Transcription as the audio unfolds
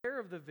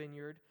of the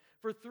vineyard.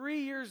 For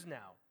 3 years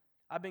now,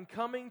 I've been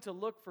coming to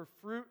look for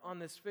fruit on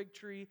this fig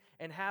tree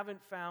and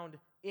haven't found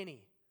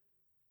any.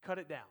 Cut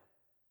it down.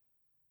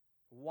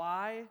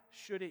 Why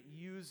should it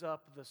use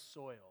up the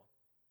soil?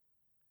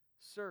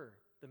 Sir,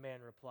 the man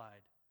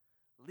replied,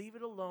 leave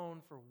it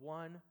alone for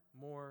 1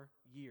 more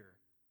year.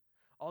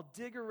 I'll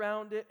dig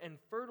around it and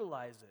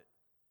fertilize it.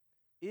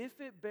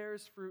 If it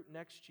bears fruit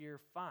next year,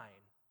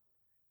 fine.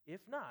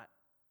 If not,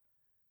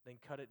 then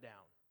cut it down.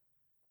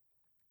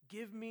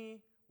 Give me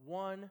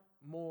 1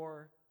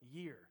 more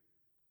year.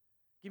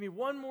 Give me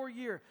 1 more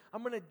year.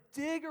 I'm going to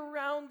dig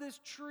around this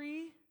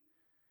tree.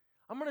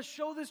 I'm going to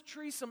show this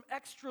tree some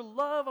extra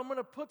love. I'm going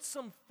to put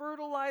some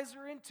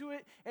fertilizer into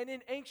it. And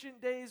in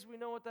ancient days, we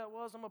know what that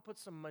was. I'm going to put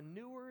some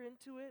manure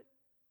into it.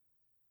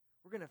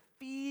 We're going to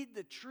feed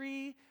the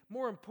tree.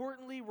 More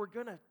importantly, we're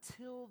going to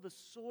till the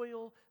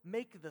soil,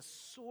 make the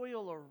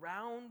soil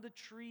around the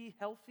tree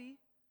healthy.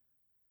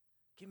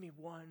 Give me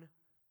 1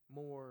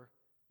 more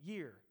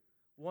year.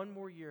 1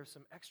 more year of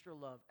some extra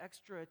love,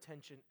 extra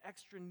attention,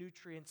 extra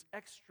nutrients,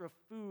 extra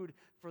food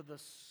for the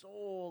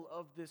soul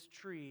of this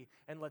tree,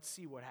 and let's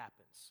see what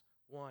happens.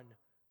 1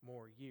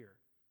 more year.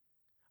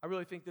 I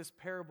really think this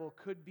parable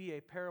could be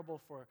a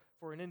parable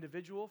for an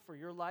individual, for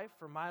your life,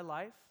 for my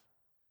life.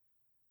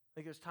 I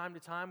think there's time to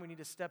time we need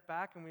to step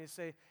back and we need to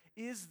say,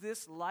 is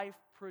this life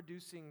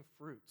producing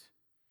fruit?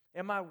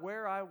 Am I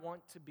where I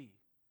want to be?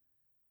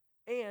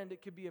 And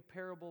it could be a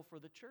parable for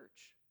the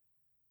church.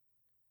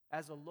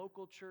 As a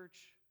local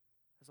church,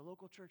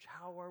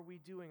 how are we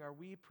doing? Are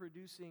we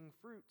producing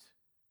fruit?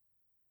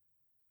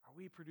 Are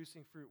we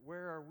producing fruit?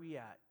 Where are we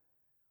at?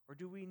 Or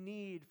do we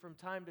need from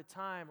time to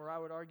time, or I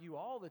would argue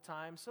all the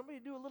time, somebody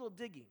to do a little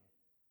digging,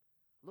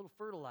 a little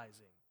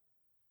fertilizing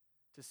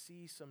to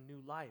see some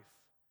new life,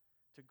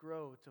 to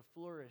grow, to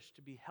flourish,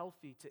 to be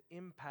healthy, to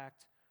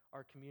impact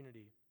our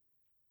community?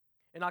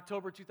 In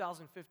October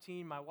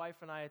 2015, my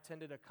wife and I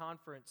attended a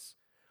conference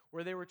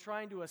where they were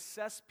trying to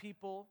assess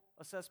people,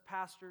 assess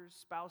pastors,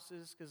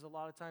 spouses, because a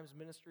lot of times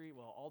ministry,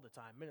 well, all the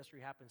time, ministry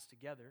happens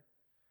together.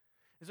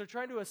 Is they're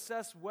trying to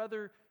assess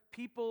whether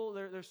people,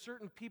 there's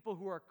certain people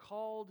who are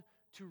called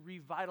to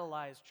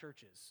revitalize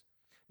churches.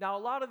 Now, a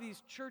lot of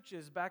these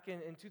churches, back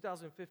in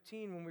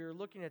 2015, when we were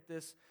looking at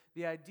this,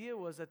 the idea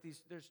was that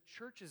there's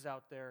churches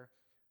out there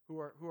who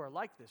are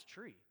like this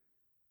tree.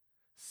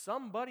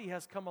 Somebody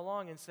has come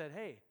along and said,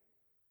 hey,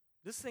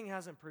 this thing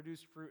hasn't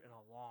produced fruit in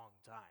a long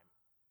time.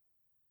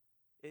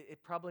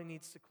 It probably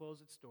needs to close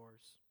its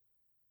doors.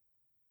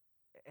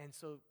 And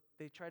so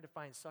they tried to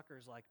find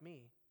suckers like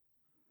me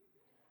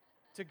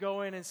to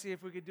go in and see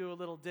if we could do a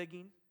little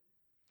digging,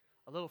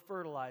 a little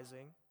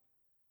fertilizing,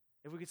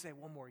 if we could say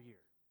 1 more year.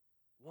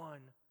 1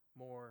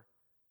 more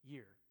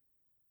year.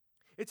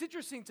 It's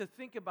interesting to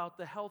think about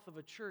the health of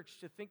a church,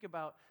 to think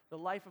about the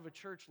life of a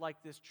church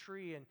like this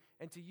tree,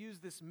 and to use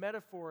this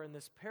metaphor and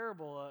this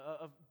parable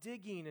of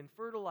digging and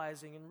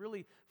fertilizing and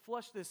really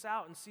flush this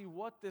out and see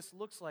what this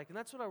looks like. And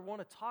that's what I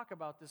want to talk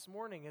about this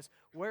morning is,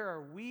 where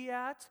are we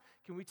at?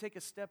 Can we take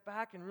a step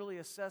back and really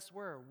assess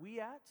where are we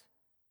at?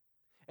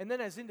 And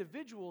then as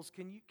individuals,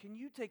 can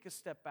you take a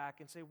step back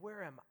and say,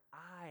 where am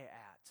I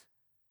at?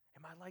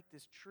 Am I like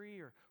this tree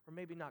or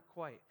maybe not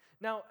quite?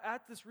 Now,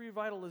 at this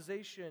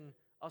revitalization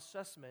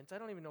assessment, I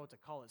don't even know what to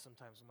call it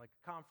sometimes. I'm like,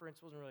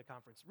 conference, wasn't really a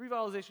conference.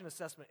 Revitalization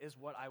assessment is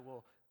what I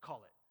will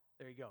call it.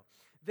 There you go.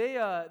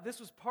 This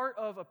was part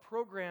of a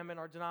program in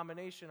our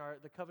denomination,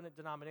 the Covenant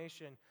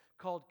denomination,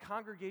 called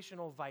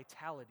Congregational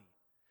Vitality.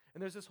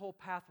 And there's this whole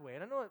pathway.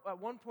 And I know at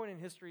one point in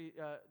history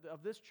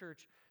of this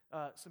church,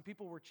 some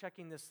people were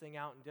checking this thing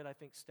out and did, I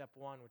think, step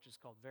 1, which is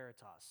called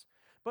Veritas.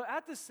 But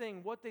at this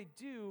thing, what they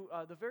do,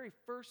 the very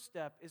first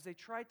step is they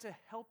try to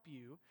help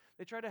you.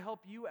 They try to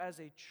help you as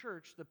a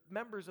church, the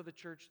members of the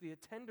church, the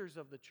attenders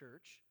of the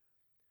church.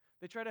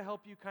 They try to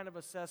help you kind of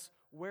assess,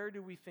 where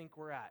do we think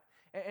we're at?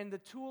 And the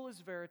tool is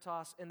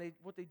Veritas, and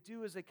what they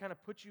do is they kind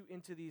of put you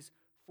into these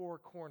 4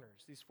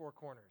 corners,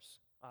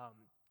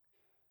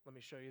 Let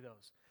me show you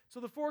those. So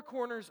the 4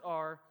 corners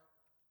are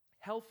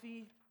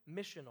healthy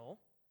missional,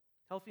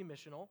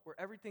 where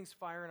everything's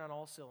firing on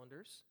all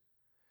cylinders.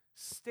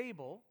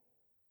 Stable,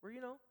 where,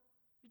 you're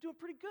doing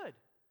pretty good.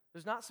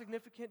 There's not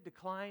significant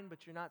decline,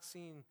 but you're not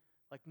seeing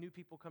like new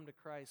people come to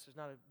Christ. There's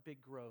not a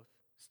big growth.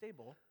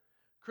 Stable.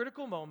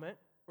 Critical moment,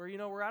 where,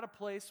 we're at a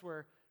place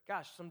where,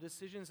 gosh, some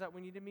decisions that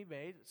we need to be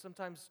made.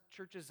 Sometimes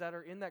churches that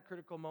are in that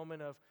critical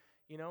moment of,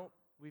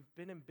 we've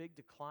been in big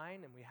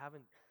decline and we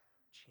haven't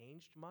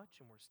changed much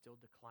and we're still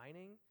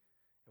declining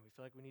and we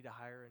feel like we need to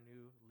hire a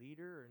new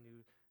leader or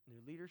new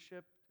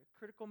leadership. A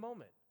critical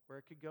moment where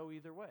it could go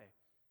either way.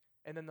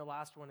 And then the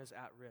last one is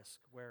at risk,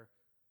 where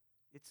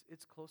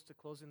it's close to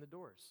closing the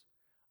doors.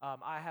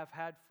 I have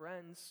had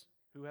friends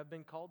who have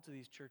been called to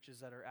these churches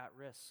that are at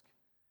risk,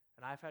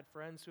 and I've had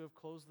friends who have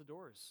closed the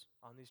doors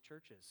on these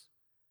churches.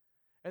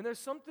 And there's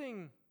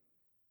something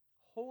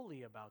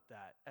holy about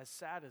that, as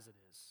sad as it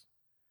is.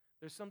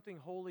 There's something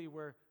holy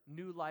where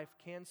new life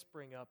can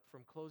spring up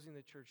from closing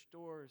the church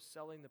doors,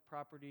 selling the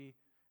property,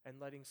 and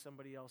letting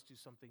somebody else do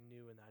something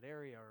new in that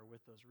area or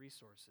with those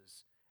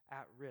resources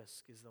at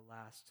risk is the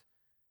last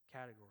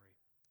category.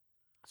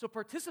 So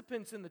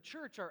participants in the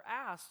church are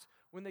asked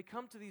when they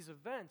come to these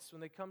events,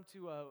 when they come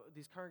to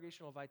these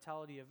congregational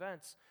vitality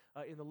events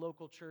in the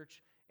local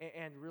church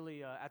and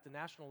really at the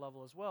national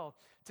level as well,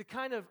 to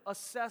kind of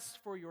assess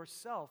for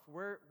yourself,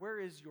 where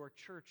is your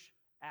church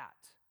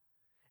at?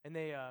 And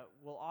they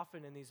will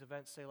often in these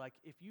events say, like,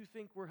 if you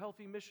think we're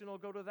healthy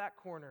missional, go to that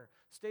corner.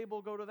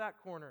 Stable, go to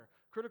that corner.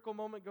 Critical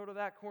moment, go to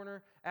that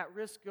corner. At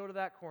risk, go to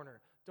that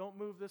corner. Don't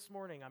move this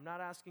morning. I'm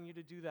not asking you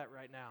to do that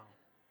right now.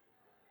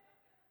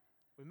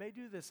 We may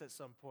do this at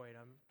some point.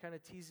 I'm kind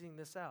of teasing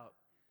this out.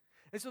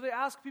 And so they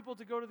ask people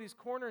to go to these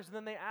corners, and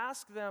then they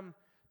ask them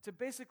to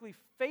basically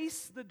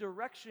face the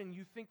direction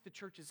you think the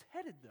church is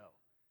headed, though.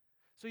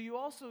 So you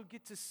also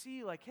get to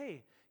see, like,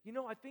 hey, you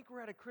know, I think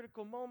we're at a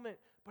critical moment,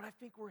 but I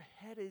think we're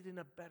headed in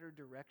a better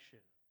direction.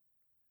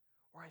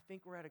 Or I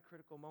think we're at a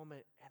critical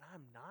moment, and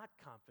I'm not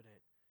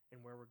confident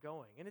in where we're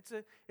going. And it's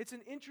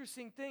an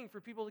interesting thing for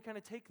people to kind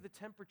of take the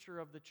temperature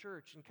of the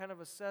church and kind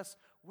of assess,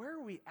 where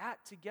are we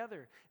at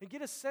together? And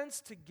get a sense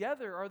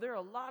together, are there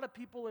a lot of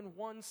people in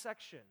one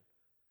section?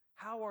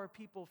 How are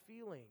people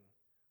feeling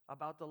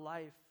about the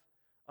life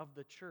of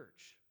the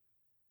church?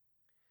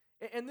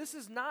 And this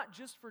is not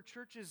just for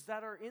churches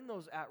that are in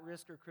those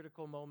at-risk or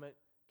critical moment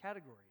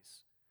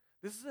categories.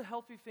 This is a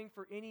healthy thing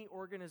for any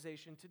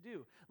organization to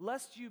do,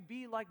 lest you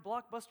be like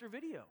Blockbuster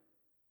Video,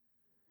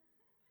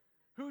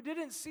 who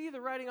didn't see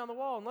the writing on the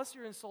wall, unless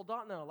you're in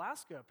Soldotna,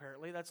 Alaska,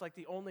 apparently. That's like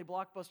the only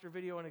Blockbuster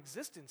Video in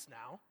existence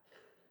now.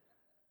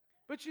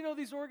 But you know,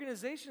 these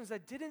organizations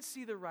that didn't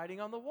see the writing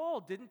on the wall,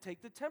 didn't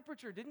take the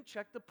temperature, didn't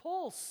check the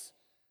pulse.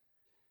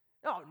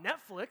 Oh,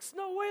 Netflix,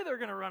 no way they're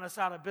going to run us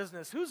out of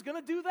business. Who's going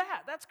to do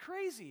that? That's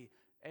crazy.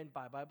 And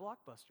bye-bye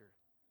Blockbuster.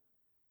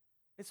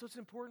 And so it's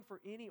important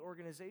for any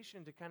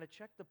organization to kind of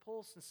check the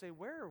pulse and say,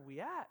 where are we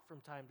at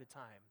from time to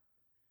time?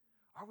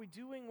 Are we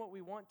doing what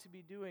we want to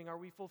be doing? Are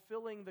we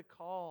fulfilling the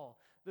call?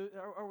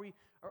 Are we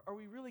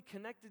really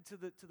connected to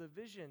the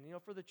vision? You know,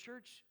 for the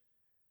church,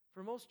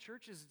 for most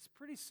churches, it's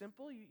pretty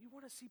simple. You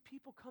want to see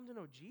people come to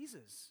know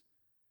Jesus.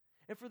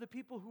 And for the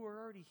people who are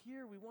already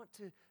here, we want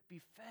to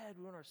be fed.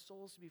 We want our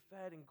souls to be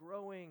fed and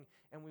growing,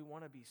 and we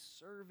want to be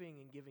serving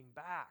and giving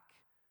back.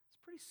 It's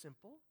pretty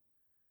simple.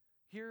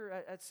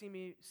 Here at See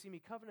Me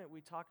Covenant,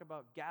 we talk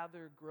about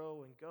gather,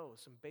 grow, and go,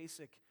 some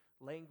basic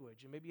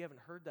language. And maybe you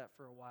haven't heard that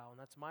for a while, and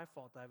that's my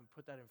fault. I haven't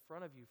put that in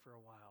front of you for a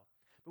while.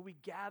 But we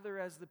gather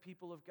as the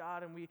people of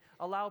God, and we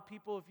allow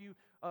people, if you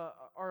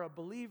are a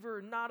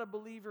believer, not a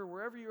believer,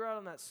 wherever you're at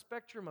on that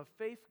spectrum of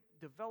faith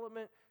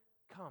development,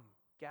 come,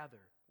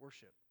 gather,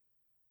 worship.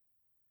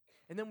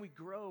 And then we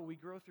grow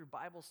through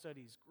Bible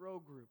studies, grow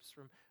groups,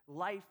 from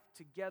life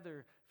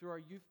together through our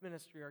youth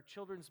ministry, our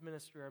children's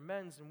ministry, our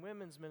men's and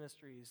women's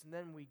ministries. And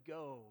then we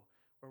go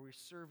where we're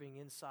serving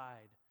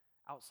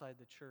outside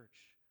the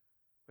church.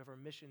 We have our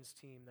missions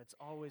team that's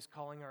always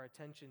calling our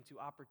attention to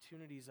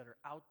opportunities that are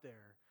out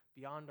there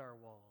beyond our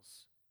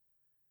walls.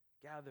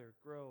 Gather,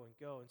 grow, and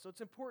go. And so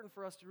it's important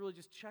for us to really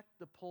just check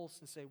the pulse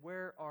and say,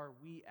 where are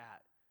we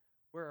at?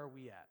 Where are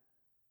we at?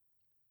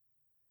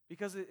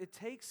 Because it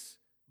takes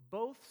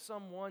both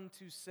someone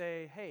to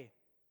say, hey,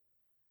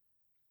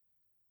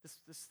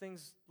 this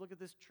thing's, look at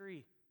this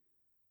tree.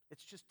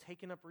 It's just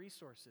taking up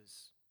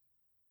resources.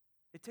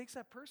 It takes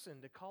that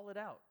person to call it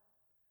out.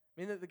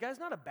 I mean, the guy's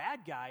not a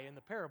bad guy in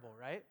the parable,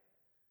 right?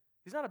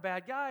 He's not a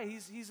bad guy.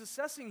 He's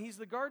assessing. He's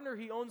the gardener.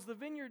 He owns the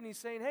vineyard, and he's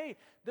saying, hey,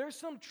 there's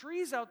some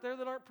trees out there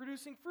that aren't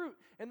producing fruit,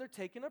 and they're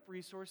taking up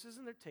resources,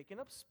 and they're taking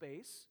up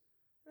space,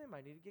 and they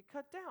might need to get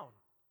cut down.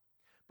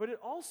 But it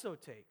also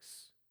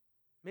takes,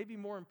 maybe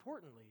more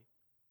importantly,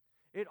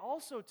 it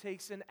also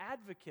takes an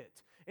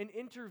advocate, an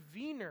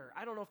intervener.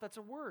 I don't know if that's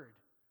a word,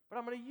 but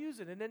I'm going to use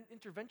it. And an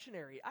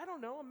interventionary. I don't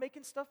know. I'm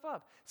making stuff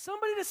up.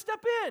 Somebody to step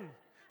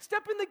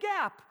in the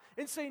gap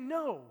and say,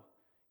 no,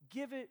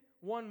 give it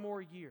one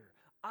more year.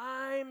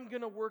 I'm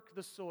going to work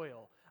the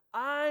soil.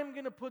 I'm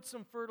going to put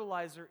some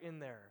fertilizer in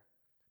there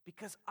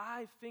because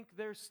I think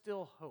there's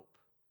still hope.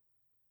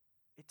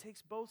 It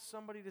takes both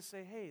somebody to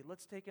say, hey,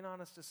 let's take an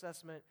honest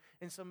assessment,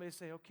 and somebody to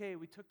say, okay,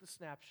 we took the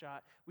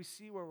snapshot. We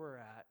see where we're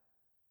at.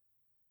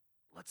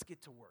 Let's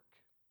get to work.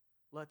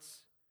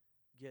 Let's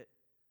get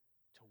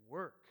to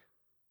work.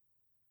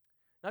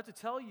 Not to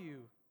tell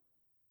you,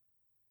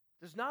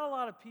 there's not a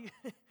lot of people,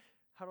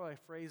 how do I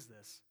phrase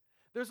this?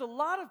 There's a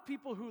lot of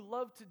people who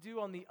love to do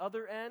on the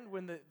other end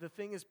when the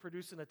thing is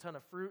producing a ton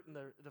of fruit and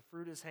the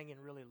fruit is hanging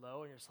really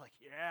low, and you're just like,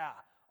 yeah,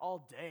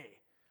 all day.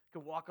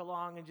 You can walk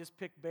along and just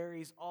pick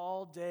berries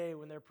all day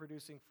when they're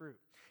producing fruit.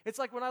 It's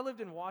like when I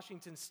lived in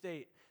Washington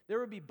State, there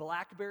would be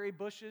blackberry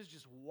bushes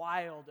just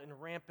wild and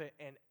rampant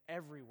and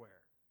everywhere.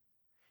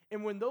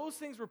 And when those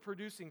things were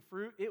producing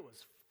fruit, it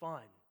was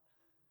fun.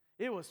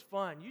 It was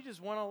fun. You just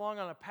went along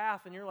on a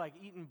path and you're like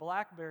eating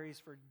blackberries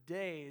for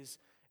days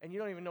and you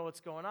don't even know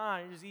what's going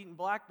on. You're just eating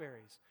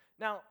blackberries.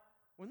 Now,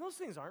 when those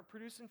things aren't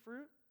producing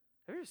fruit,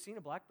 have you ever seen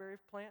a blackberry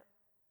plant?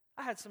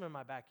 I had some in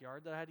my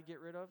backyard that I had to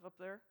get rid of up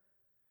there.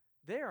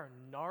 They are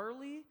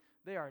gnarly.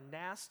 They are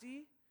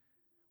nasty.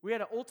 We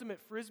had an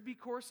ultimate frisbee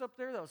course up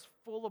there that was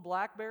full of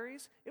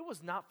blackberries. It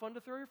was not fun to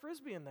throw your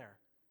frisbee in there.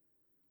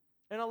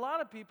 And a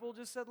lot of people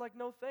just said, like,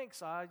 no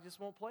thanks, I just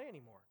won't play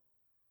anymore.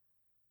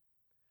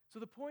 So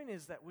the point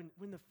is that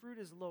when the fruit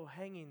is low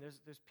hanging,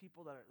 there's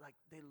people that are like,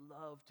 they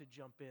love to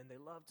jump in. They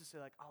love to say,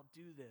 like, I'll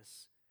do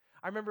this.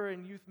 I remember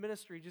in youth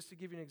ministry, just to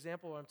give you an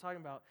example of what I'm talking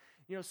about,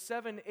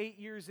 7, 8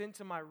 years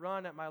into my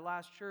run at my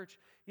last church,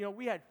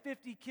 we had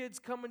 50 kids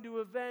coming to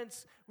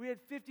events. We had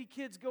 50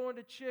 kids going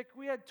to Chick.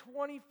 We had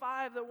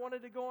 25 that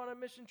wanted to go on a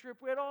mission trip.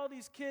 We had all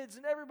these kids,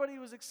 and everybody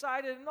was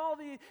excited, and all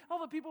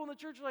the people in the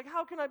church were like,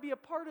 how can I be a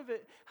part of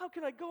it? How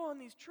can I go on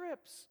these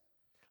trips?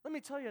 Let me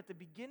tell you, at the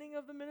beginning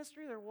of the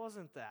ministry, there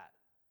wasn't that.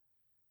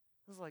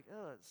 It was like,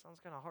 oh, it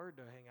sounds kind of hard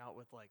to hang out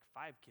with like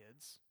 5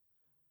 kids.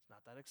 It's not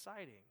that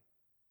exciting.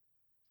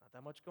 Not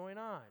that much going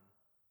on.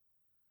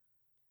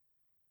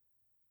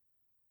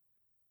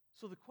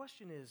 So the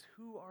question is,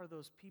 who are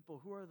those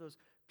people? Who are those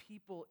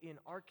people in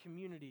our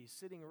community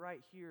sitting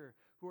right here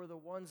who are the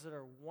ones that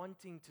are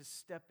wanting to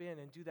step in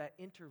and do that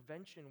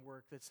intervention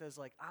work that says,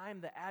 like,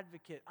 I'm the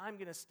advocate. I'm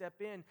going to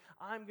step in.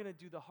 I'm going to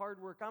do the hard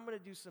work. I'm going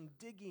to do some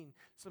digging,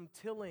 some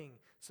tilling,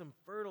 some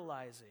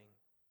fertilizing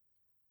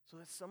so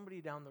that somebody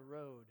down the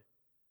road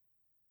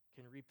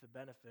can reap the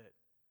benefit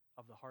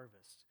of the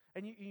harvest.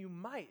 And you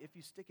might, if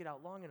you stick it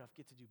out long enough,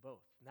 get to do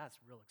both. And that's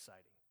real exciting.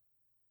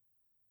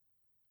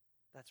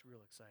 That's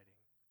real exciting.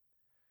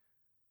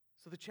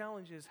 So the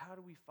challenge is, how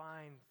do we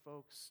find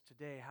folks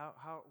today?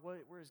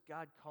 Where is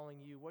God calling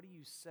you? What do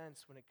you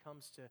sense when it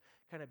comes to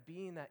kind of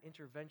being that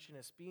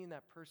interventionist, being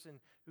that person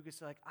who can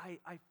say, like,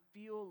 I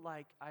feel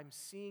like I'm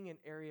seeing an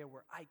area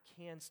where I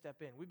can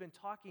step in. We've been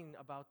talking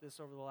about this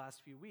over the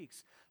last few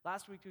weeks.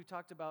 Last week we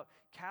talked about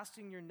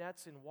casting your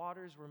nets in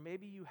waters where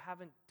maybe you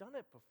haven't done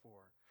it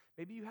before.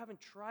 Maybe you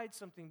haven't tried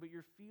something, but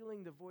you're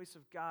feeling the voice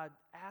of God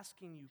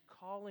asking you,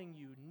 calling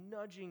you,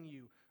 nudging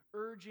you,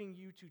 urging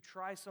you to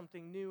try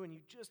something new, and you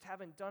just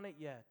haven't done it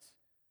yet.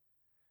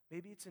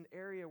 Maybe it's an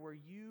area where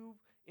you,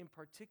 in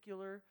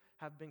particular,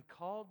 have been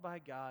called by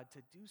God to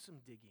do some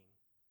digging,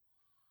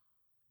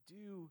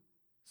 do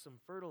some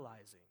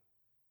fertilizing.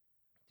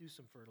 Do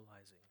some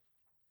fertilizing.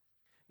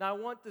 Now, I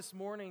want this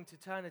morning to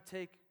kind of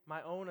take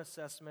my own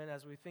assessment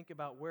as we think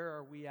about where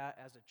are we at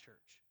as a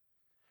church.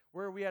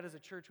 Where are we at as a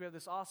church? We have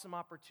this awesome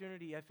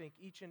opportunity, I think,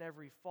 each and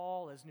every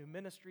fall as new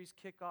ministries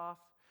kick off.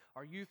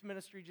 Our youth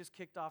ministry just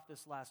kicked off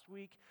this last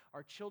week.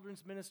 Our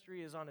children's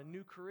ministry is on a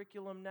new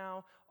curriculum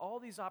now. All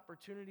these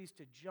opportunities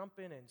to jump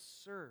in and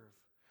serve.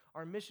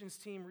 Our missions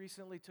team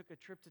recently took a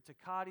trip to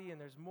Takati, and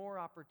there's more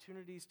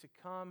opportunities to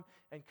come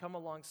and come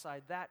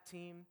alongside that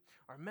team.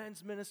 Our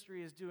men's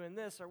ministry is doing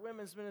this. Our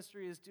women's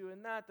ministry is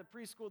doing that. The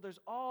preschool, there's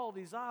all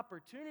these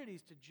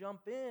opportunities to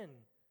jump in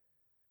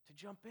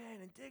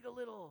and dig a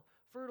little,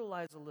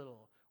 fertilize a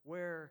little.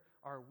 Where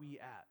are we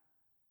at?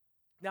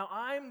 Now,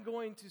 I'm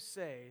going to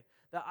say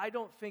that I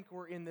don't think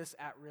we're in this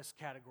at-risk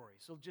category.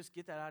 So just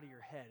get that out of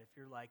your head. If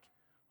you're like,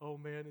 oh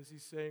man, is he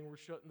saying we're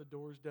shutting the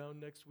doors down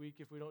next week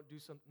if we don't do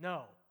something?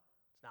 No,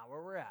 it's not where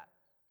we're at.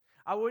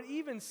 I would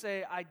even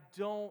say I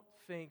don't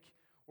think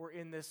we're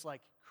in this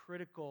like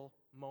critical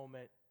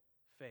moment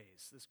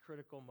phase,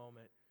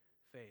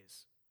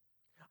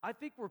 I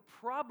think we're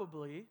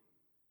probably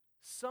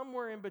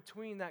somewhere in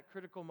between that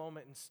critical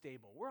moment and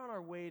stable. We're on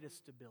our way to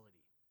stability.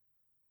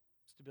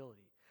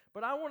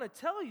 But I want to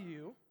tell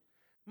you,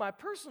 my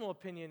personal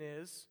opinion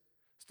is,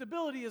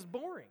 stability is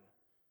boring.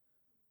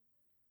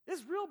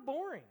 It's real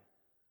boring.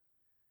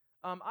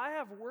 I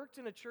have worked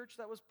in a church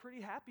that was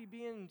pretty happy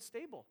being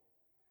stable.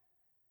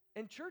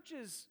 And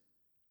churches,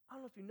 I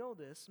don't know if you know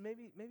this,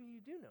 maybe you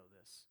do know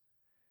this,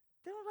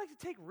 they don't like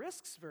to take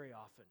risks very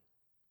often.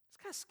 It's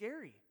kind of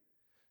scary.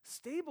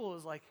 Stable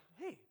is like,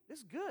 hey, this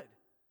is good.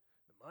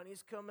 The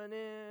money's coming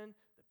in,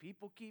 the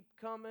people keep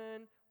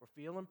coming, we're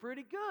feeling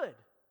pretty good.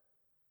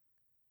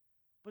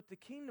 But the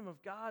kingdom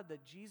of God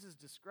that Jesus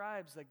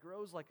describes that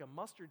grows like a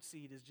mustard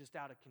seed is just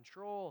out of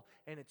control,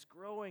 and it's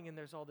growing, and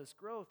there's all this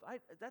growth.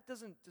 That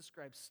doesn't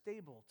describe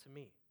stable to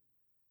me.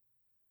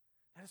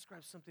 That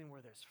describes something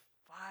where there's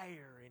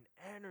fire and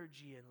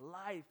energy and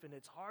life, and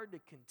it's hard to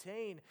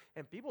contain,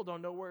 and people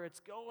don't know where it's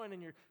going,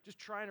 and you're just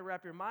trying to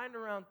wrap your mind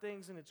around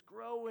things, and it's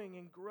growing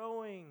and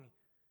growing.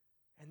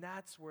 And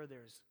that's where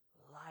there's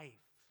life,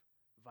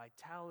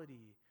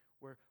 vitality,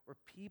 where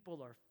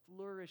people are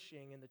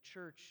flourishing, and the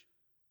church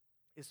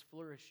is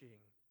flourishing.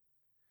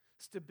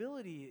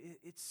 Stability,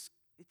 it's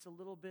a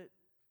little bit,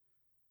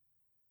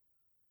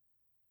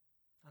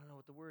 I don't know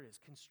what the word is,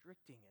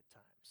 constricting at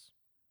times.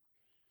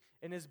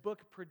 In his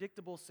book,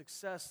 Predictable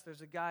Success,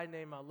 there's a guy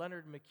named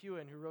Leonard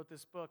McEwen who wrote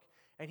this book,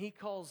 and he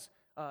calls,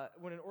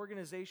 when an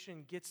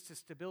organization gets to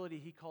stability,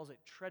 he calls it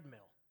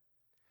treadmill.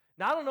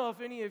 Now, I don't know if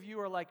any of you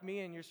are like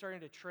me and you're starting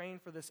to train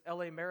for this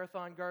LA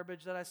Marathon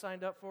garbage that I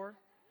signed up for.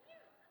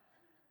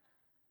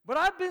 But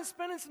I've been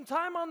spending some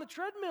time on the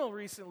treadmill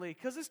recently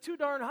because it's too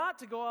darn hot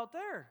to go out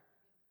there.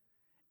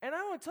 And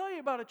I want to tell you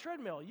about a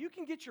treadmill. You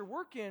can get your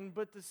work in,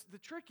 but the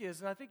trick is,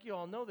 and I think you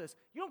all know this,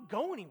 you don't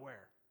go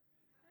anywhere.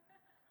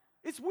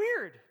 It's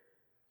weird.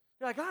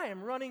 You're like, I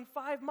am running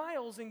 5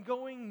 miles and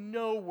going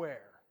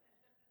nowhere.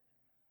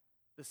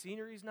 The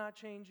scenery's not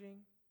changing.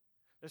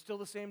 They're still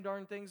the same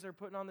darn things they're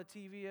putting on the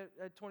TV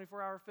at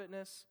 24-Hour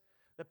Fitness.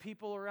 The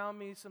people around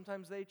me,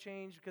 sometimes they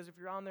change because if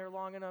you're on there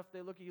long enough,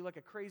 they look at you like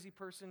a crazy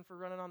person for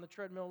running on the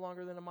treadmill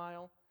longer than a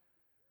mile.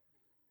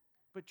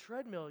 But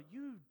treadmill,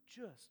 you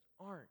just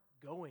aren't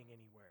going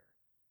anywhere.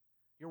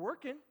 You're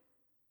working.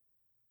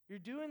 You're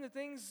doing the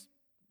things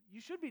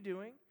you should be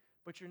doing,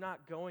 but you're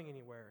not going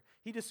anywhere.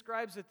 He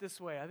describes it this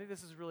way. I think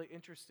this is really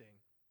interesting.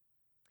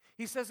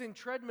 He says in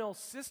treadmill,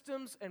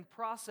 systems and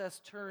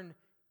process turn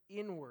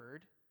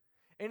inward.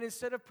 And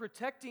instead of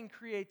protecting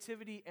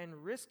creativity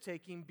and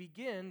risk-taking,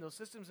 those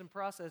systems and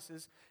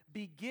processes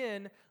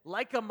begin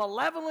like a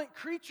malevolent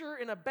creature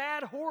in a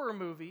bad horror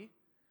movie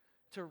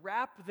to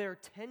wrap their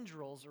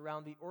tendrils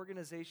around the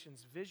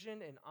organization's vision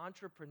and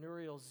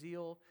entrepreneurial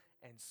zeal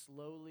and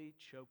slowly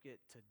choke it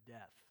to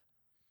death.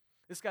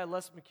 This guy,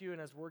 Les McKeown,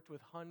 has worked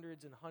with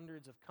hundreds and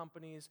hundreds of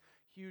companies,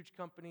 huge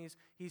companies.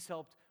 He's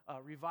helped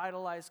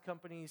revitalize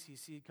companies. He's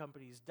seen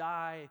companies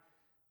die.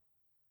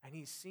 And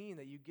he's seen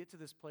that you get to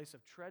this place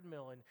of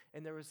treadmill,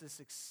 and there was this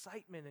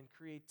excitement and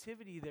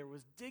creativity. There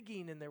was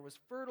digging, and there was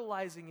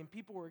fertilizing, and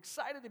people were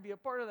excited to be a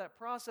part of that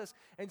process.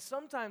 And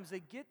sometimes they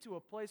get to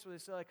a place where they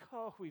say, like,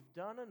 oh, we've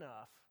done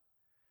enough.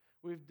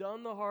 We've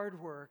done the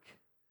hard work,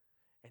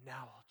 and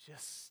now I'll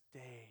just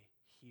stay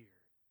here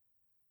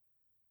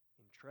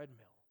in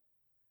treadmill.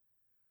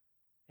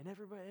 And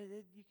everybody,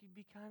 you can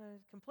be kind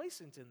of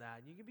complacent in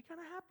that. You can be kind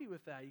of happy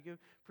with that. You can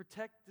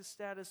protect the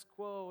status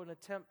quo and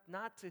attempt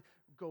not to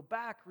go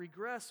back,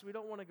 regress. We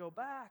don't want to go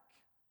back.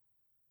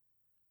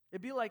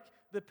 It'd be like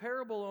the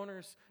parable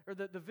owners, or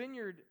the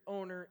vineyard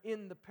owner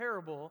in the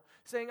parable,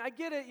 saying, I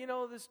get it,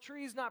 this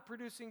tree's not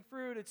producing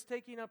fruit. It's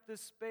taking up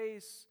this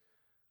space.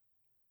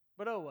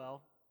 But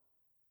oh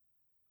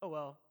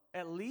well.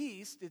 At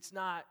least it's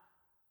not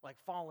like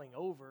falling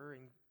over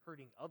and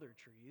hurting other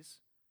trees.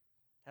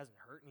 Hasn't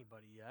hurt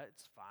anybody yet.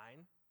 It's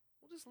fine.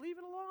 We'll just leave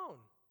it alone.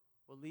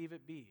 We'll leave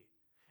it be.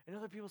 And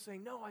other people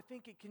saying, no, I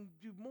think it can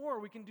do more.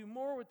 We can do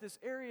more with this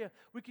area.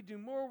 We can do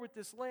more with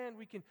this land.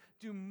 We can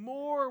do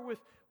more with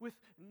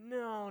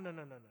no.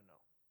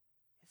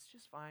 It's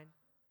just fine.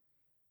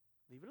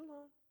 Leave it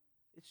alone.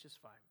 It's just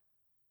fine.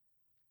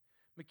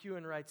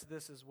 McKeown writes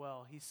this as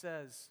well. He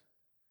says,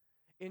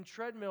 in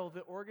treadmill,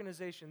 the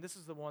organization, this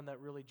is the one that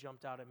really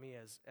jumped out at me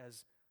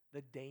as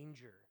the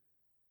danger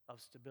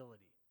of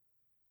stability.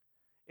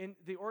 And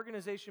the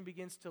organization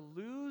begins to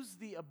lose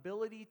the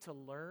ability to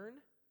learn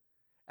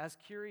as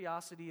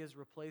curiosity is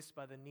replaced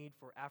by the need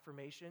for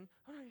affirmation.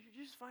 Oh, no,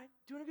 you're just fine.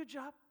 Doing a good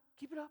job.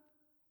 Keep it up.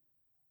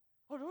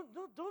 Oh,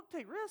 don't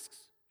take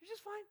risks. You're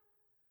just fine.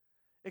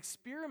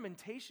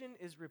 Experimentation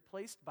is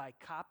replaced by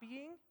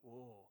copying.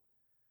 Whoa.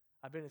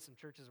 I've been in some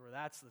churches where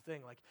that's the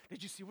thing. Like,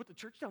 did you see what the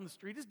church down the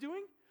street is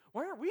doing?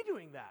 Why aren't we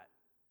doing that?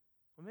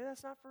 Well, maybe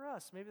that's not for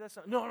us. Maybe that's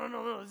not.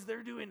 No.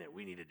 They're doing it.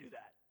 We need to do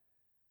that.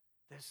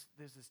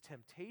 There's this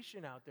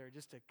temptation out there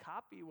just to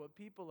copy what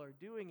people are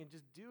doing and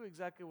just do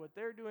exactly what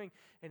they're doing,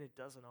 and it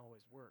doesn't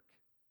always work.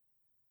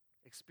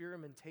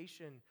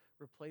 Experimentation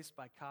replaced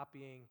by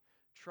copying,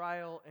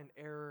 trial and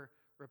error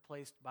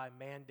replaced by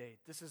mandate.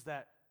 This is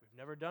that we've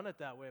never done it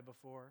that way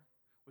before.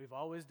 We've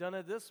always done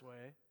it this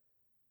way.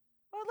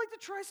 I'd like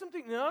to try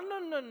something.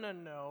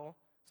 No.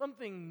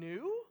 Something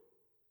new?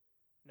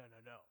 No.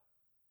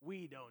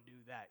 We don't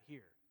do that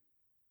here.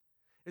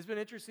 It's been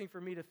interesting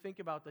for me to think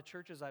about the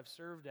churches I've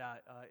served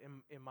at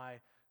in my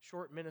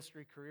short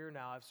ministry career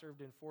now. I've served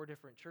in 4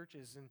 different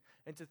churches,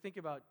 and to think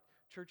about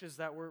churches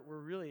that were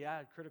really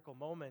at a critical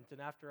moment.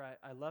 And after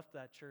I left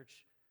that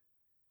church,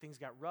 things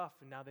got rough,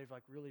 and now they've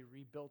like really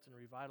rebuilt and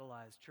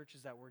revitalized.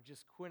 Churches that were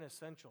just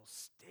quintessential,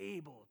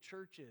 stable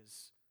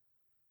churches.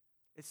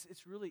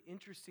 It's really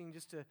interesting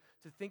just to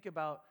think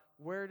about,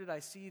 where did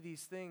I see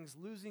these things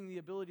losing the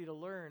ability to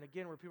learn?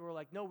 Again, where people were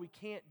like, no, we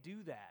can't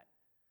do that.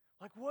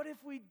 Like, what if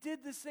we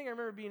did this thing? I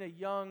remember being a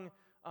young,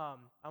 I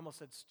almost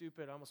said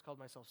stupid, I almost called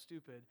myself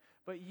stupid,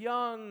 but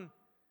young,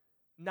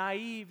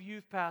 naive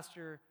youth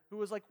pastor who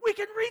was like, we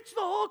can reach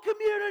the whole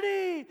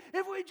community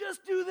if we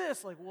just do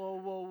this. Like,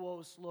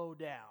 whoa, slow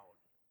down.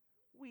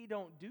 We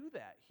don't do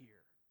that here.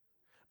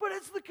 But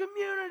it's the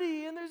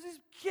community, and there's these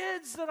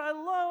kids that I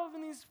love,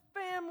 and these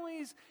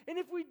families, and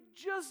if we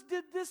just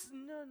did this,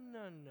 no,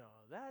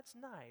 that's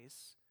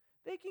nice.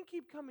 They can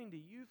keep coming to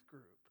youth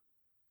group.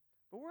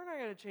 But we're not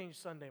going to change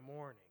Sunday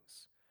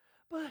mornings.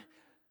 But,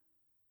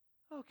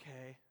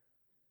 okay.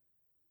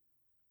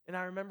 And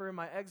I remember in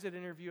my exit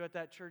interview at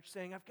that church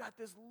saying, I've got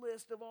this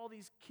list of all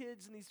these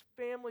kids and these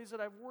families that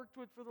I've worked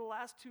with for the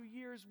last 2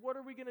 years. What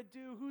are we going to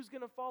do? Who's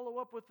going to follow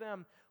up with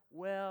them?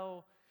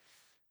 Well,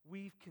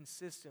 we've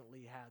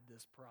consistently had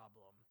this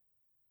problem.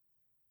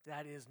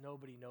 That is,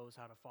 nobody knows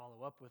how to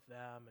follow up with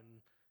them,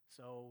 and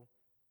so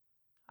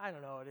I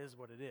don't know, it is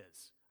what it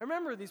is. I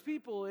remember these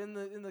people in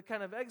the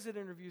kind of exit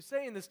interview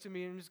saying this to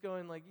me and just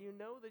going like, you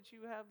know that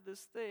you have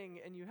this thing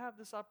and you have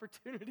this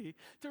opportunity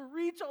to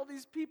reach all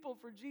these people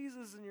for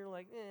Jesus, and you're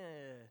like,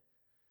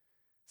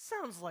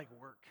 sounds like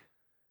work.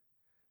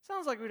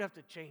 Sounds like we'd have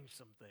to change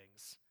some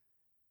things.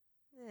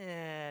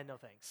 No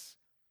thanks.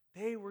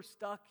 They were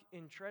stuck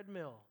in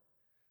treadmill,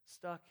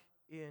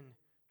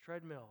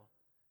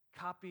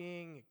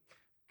 copying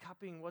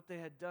what they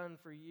had done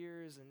for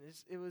years, and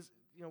it was,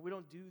 we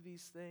don't do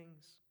these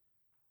things.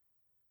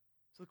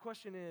 So the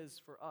question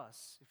is for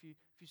us, if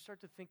you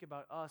start to think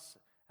about us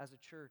as a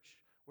church,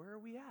 where are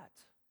we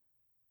at?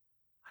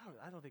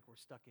 I don't think we're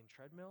stuck in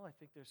treadmill. I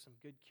think there's some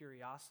good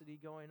curiosity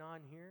going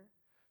on here.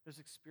 There's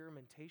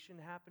experimentation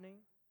happening.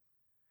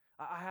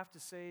 I have to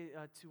say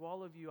to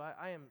all of you,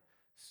 I am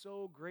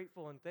so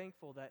grateful and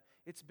thankful that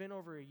it's been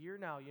over a year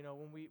now,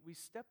 when we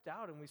stepped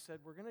out and we said,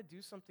 we're going to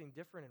do something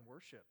different in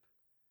worship.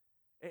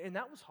 And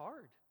that was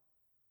hard.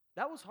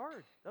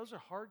 Those are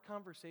hard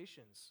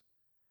conversations.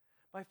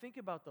 But I think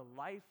about the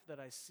life that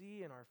I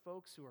see in our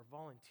folks who are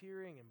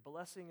volunteering and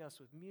blessing us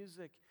with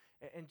music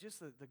and just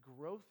the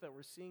growth that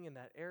we're seeing in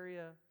that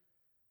area.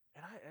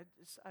 And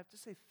I have to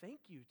say thank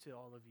you to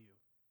all of you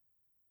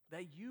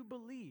that you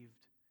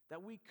believed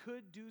that we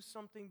could do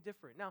something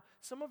different. Now,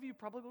 some of you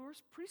probably were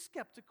pretty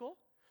skeptical.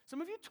 Some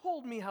of you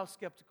told me how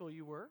skeptical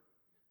you were.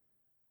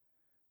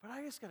 But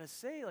I just got to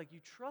say, you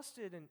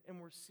trusted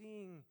and we're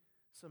seeing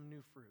some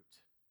new fruit.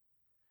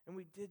 And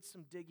we did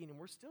some digging, and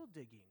we're still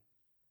digging.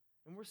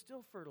 And we're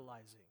still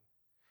fertilizing.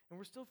 And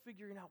we're still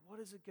figuring out what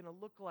is it going to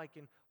look like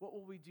and what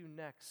will we do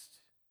next.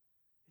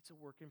 It's a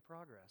work in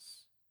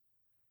progress.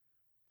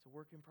 It's a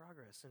work in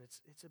progress, and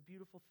it's a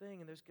beautiful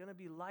thing, and there's going to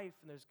be life,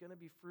 and there's going to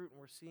be fruit, and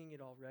we're seeing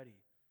it already.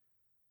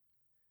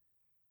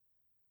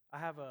 I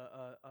have one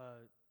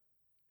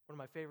of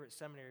my favorite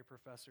seminary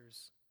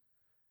professors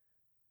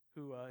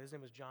who, his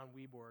name was John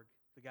Weborg,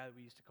 the guy that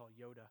we used to call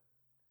Yoda.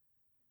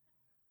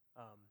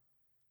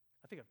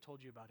 I think I've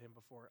told you about him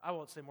before. I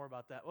won't say more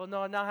about that. Well,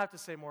 no, now I have to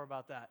say more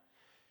about that.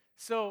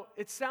 So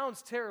it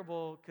sounds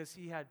terrible because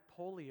he had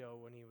polio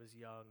when he was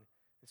young,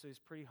 and so he's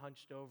pretty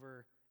hunched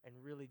over and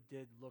really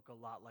did look a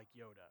lot like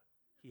Yoda.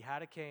 He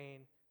had a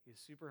cane, he was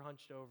super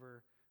hunched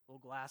over, little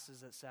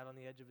glasses that sat on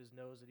the edge of his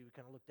nose that he would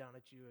kind of look down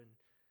at you.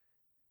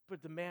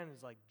 But the man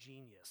is like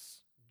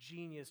genius. He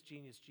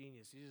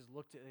just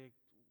looked at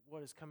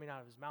what is coming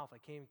out of his mouth. I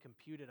can't even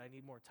compute it. I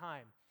need more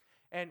time.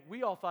 And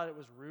we all thought it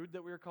was rude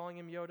that we were calling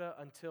him Yoda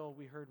until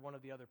we heard one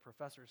of the other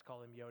professors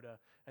call him Yoda.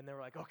 And they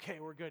were like,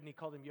 okay, we're good. And he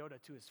called him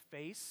Yoda to his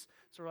face.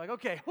 So we're like,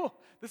 okay,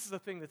 this is a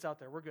thing that's out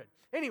there. We're good.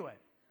 Anyway,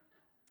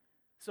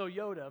 so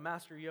Yoda,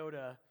 Master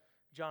Yoda,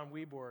 John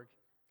Weborg,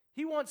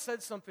 he once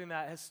said something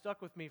that has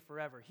stuck with me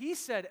forever. He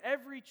said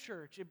every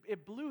church,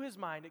 it blew his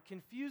mind, it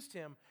confused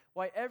him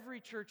why every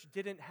church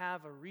didn't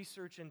have a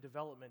research and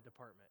development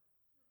department.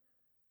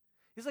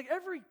 He's like,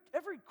 every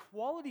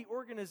quality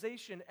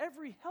organization,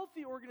 every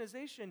healthy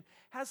organization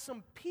has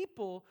some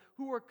people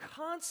who are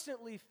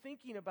constantly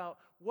thinking about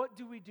what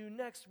do we do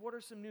next, what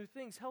are some new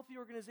things. Healthy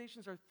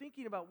organizations are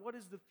thinking about what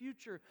is the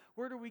future,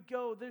 where do we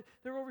go.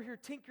 They're over here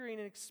tinkering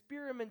and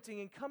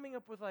experimenting and coming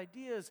up with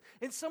ideas.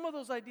 And some of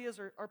those ideas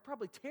are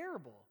probably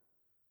terrible.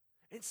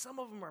 And some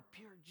of them are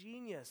pure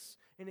genius,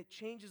 and it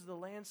changes the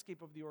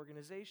landscape of the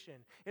organization.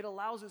 It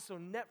allows it so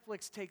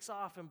Netflix takes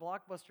off, and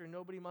Blockbuster,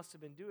 nobody must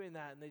have been doing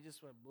that, and they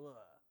just went blah.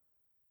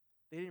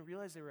 They didn't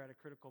realize they were at a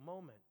critical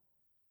moment,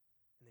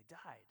 and they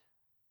died.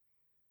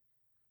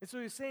 And so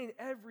he's saying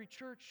every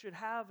church should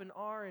have an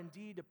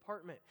R&D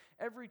department.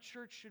 Every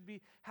church should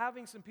be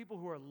having some people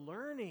who are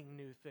learning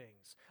new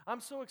things. I'm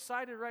so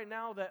excited right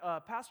now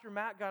that Pastor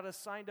Matt got us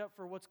signed up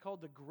for what's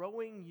called the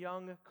Growing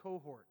Young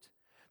Cohort.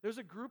 There's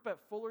a group at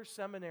Fuller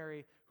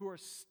Seminary who are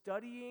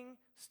studying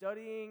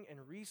and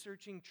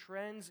researching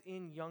trends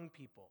in young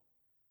people.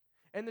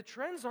 And the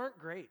trends aren't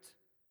great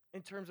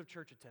in terms of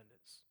church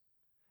attendance,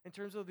 in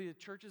terms of the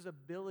church's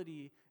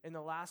ability in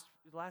the last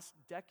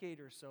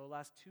decade or so,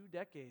 last 2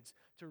 decades,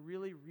 to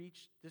really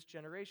reach this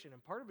generation.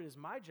 And part of it is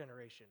my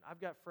generation. I've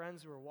got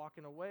friends who are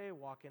walking away,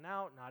 walking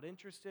out, not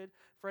interested.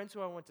 Friends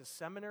who I went to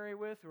seminary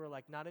with who are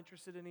like, not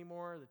interested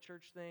anymore, the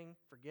church thing,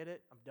 forget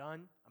it, I'm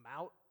done, I'm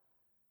out.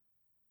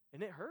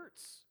 And it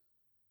hurts.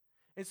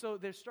 And so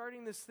they're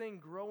starting this thing,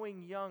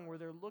 Growing Young, where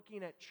they're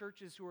looking at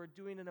churches who are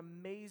doing an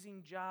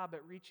amazing job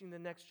at reaching the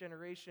next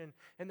generation.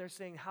 And they're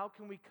saying, how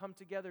can we come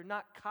together,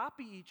 not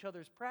copy each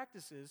other's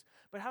practices,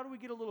 but how do we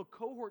get a little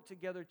cohort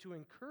together to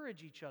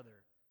encourage each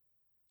other?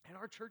 And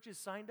our church is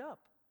signed up.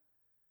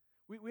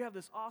 We have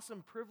this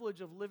awesome privilege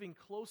of living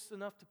close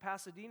enough to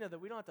Pasadena that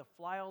we don't have to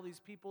fly all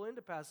these people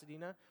into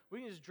Pasadena.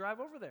 We can just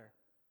drive over there.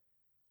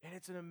 And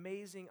it's an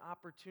amazing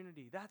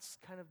opportunity. That's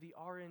kind of the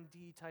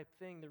R&D type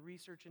thing, the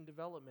research and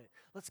development.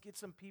 Let's get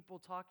some people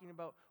talking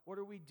about what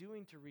are we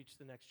doing to reach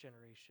the next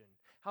generation?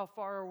 How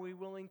far are we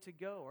willing to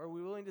go? Are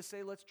we willing to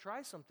say, let's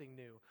try something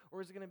new?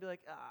 Or is it going to be like,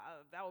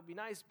 that would be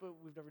nice, but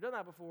we've never done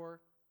that before?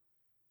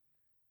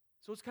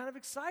 So it's kind of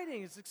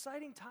exciting. It's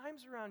exciting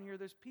times around here.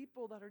 There's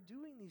people that are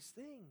doing these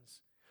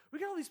things. We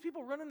got all these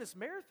people running this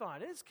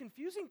marathon. It's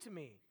confusing to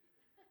me.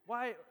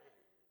 Why,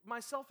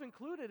 myself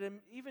included,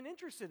 am even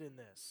interested in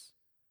this.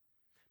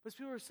 But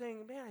people are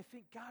saying, man, I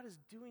think God is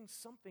doing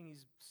something.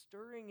 He's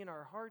stirring in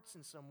our hearts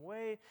in some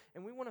way,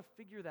 and we want to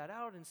figure that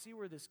out and see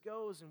where this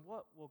goes, and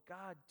what will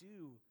God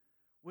do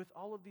with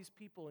all of these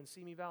people in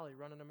Simi Valley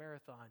running a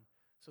marathon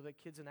so that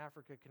kids in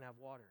Africa can have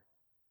water?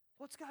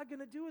 What's God going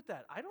to do with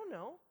that? I don't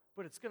know,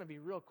 but it's going to be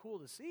real cool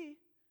to see.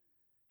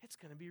 It's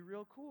going to be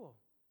real cool.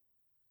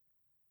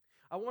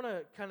 I want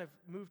to kind of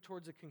move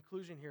towards a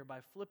conclusion here by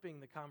flipping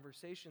the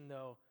conversation,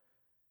 though,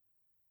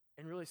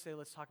 and really say,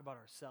 let's talk about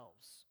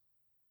ourselves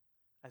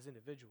as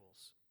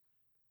individuals.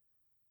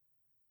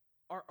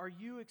 Are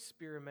you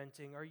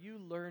experimenting? Are you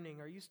learning?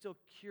 Are you still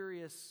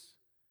curious?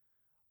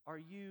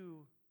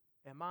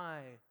 Am I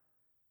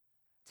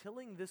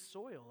tilling this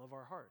soil of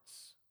our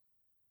hearts?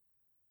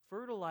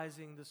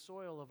 Fertilizing the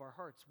soil of our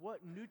hearts?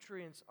 What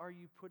nutrients are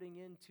you putting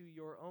into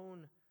your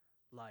own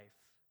life?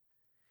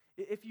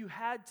 If you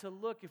had to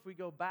look, if we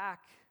go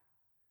back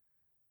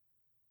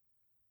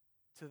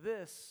to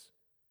this,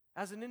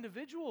 as an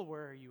individual,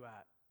 where are you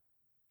at?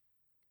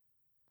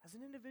 As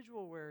an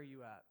individual, where are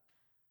you at?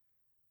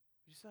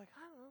 You're just like,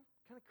 I don't know,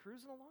 kind of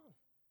cruising along.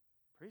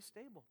 Pretty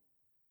stable.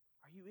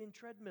 Are you in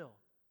treadmill?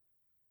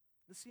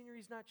 The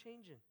scenery's not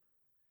changing.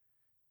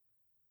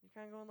 You're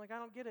kind of going like, I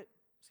don't get it.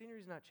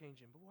 Scenery's not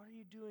changing. But what are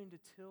you doing to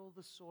till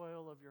the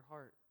soil of your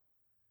heart?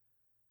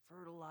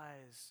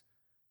 Fertilize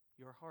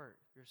your heart,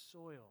 your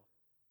soil.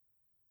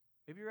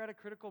 Maybe you're at a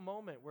critical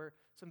moment where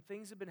some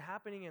things have been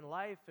happening in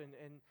life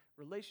and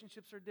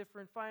relationships are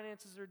different,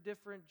 finances are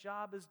different,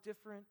 job is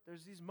different.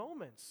 There's these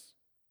moments.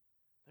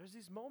 There's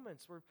these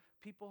moments where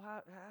people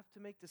have to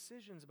make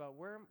decisions about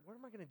what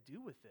am I going to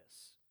do with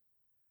this?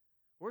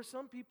 Or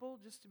some people,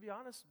 just to be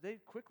honest, they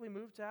quickly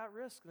move to at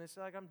risk and they say,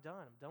 like, I'm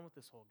done. I'm done with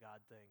this whole God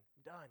thing.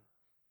 I'm done.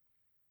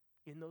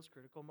 In those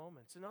critical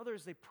moments. And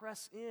others, they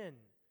press in.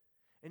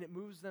 And it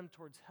moves them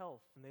towards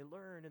health, and they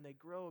learn and they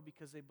grow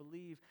because they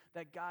believe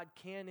that God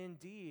can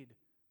indeed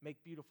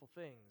make beautiful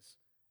things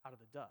out of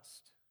the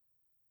dust.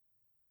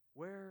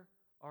 Where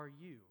are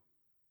you?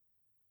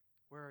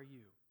 Where are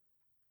you?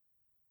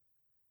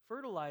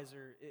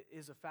 Fertilizer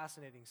is a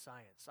fascinating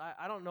science.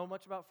 I don't know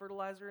much about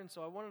fertilizer, and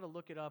so I wanted to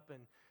look it up,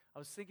 and I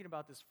was thinking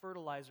about this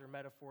fertilizer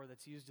metaphor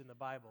that's used in the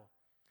Bible.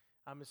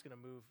 I'm just going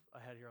to move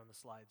ahead here on the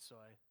slide so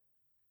I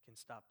can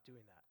stop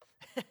doing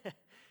that.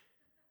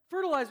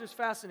 Fertilizer is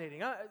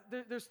fascinating.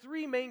 There's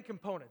three main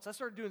components. I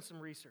started doing some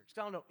research.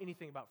 I don't know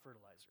anything about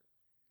fertilizer.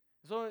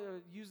 So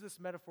use this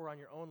metaphor on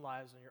your own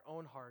lives, on your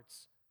own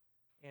hearts,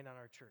 and on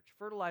our church.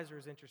 Fertilizer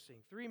is interesting.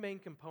 Three main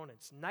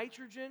components: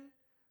 nitrogen,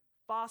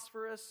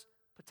 phosphorus,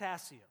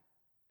 potassium.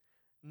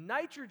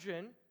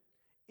 Nitrogen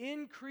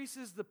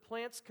increases the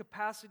plant's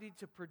capacity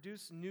to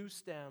produce new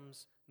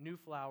stems, new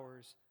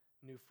flowers,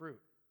 new fruit.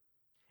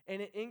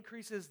 And it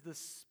increases the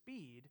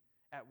speed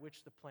at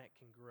which the plant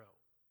can grow.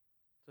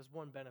 That's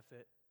one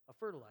benefit of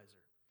fertilizer.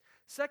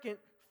 Second,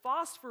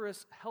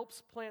 phosphorus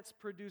helps plants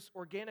produce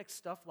organic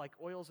stuff like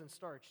oils and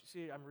starch. You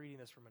see, I'm reading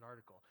this from an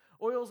article.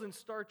 Oils and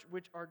starch,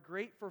 which are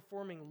great for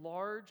forming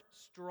large,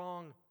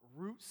 strong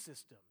root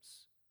systems.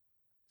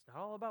 It's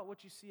not all about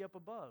what you see up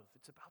above.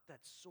 It's about that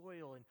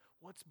soil and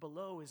what's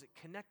below. Is it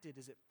connected?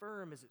 Is it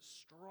firm? Is it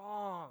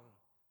strong?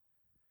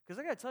 Because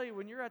I got to tell you,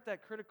 when you're at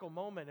that critical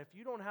moment, if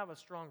you don't have a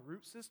strong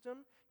root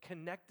system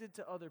connected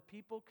to other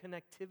people,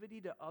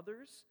 connectivity to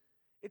others,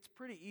 it's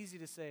pretty easy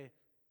to say,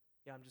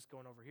 yeah, I'm just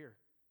going over here.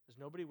 There's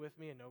nobody with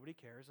me and nobody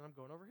cares, and I'm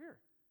going over here.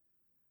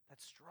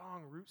 That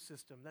strong root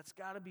system, that's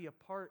got to be a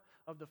part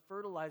of the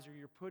fertilizer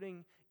you're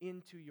putting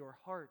into your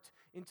heart,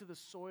 into the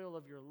soil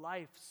of your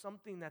life,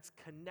 something that's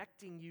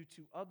connecting you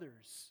to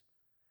others,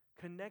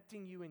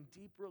 connecting you in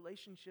deep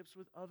relationships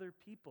with other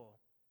people.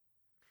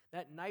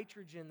 That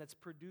nitrogen that's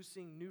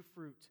producing new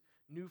fruit,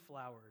 new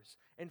flowers.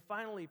 And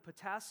finally,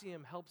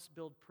 potassium helps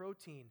build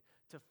protein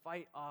to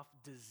fight off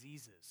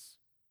diseases.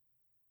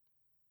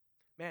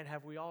 Man,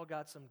 have we all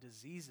got some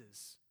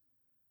diseases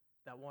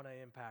that want to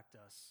impact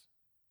us?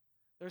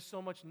 There's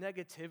so much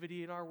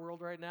negativity in our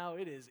world right now,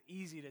 it is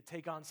easy to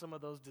take on some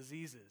of those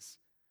diseases.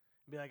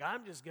 And be like,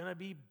 I'm just going to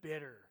be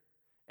bitter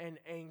and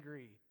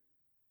angry.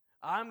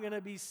 I'm going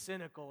to be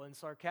cynical and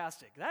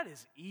sarcastic. That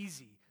is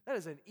easy. That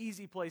is an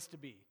easy place to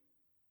be.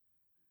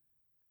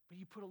 But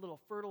you put a little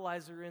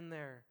fertilizer in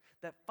there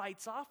that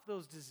fights off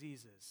those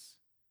diseases,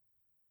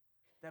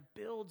 that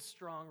builds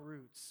strong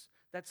roots,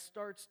 that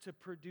starts to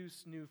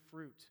produce new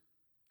fruit.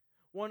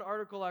 One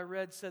article I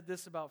read said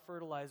this about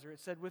fertilizer. It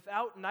said,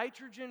 without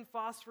nitrogen,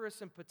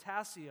 phosphorus, and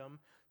potassium,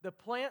 the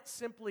plant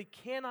simply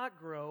cannot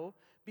grow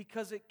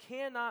because it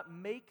cannot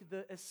make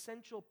the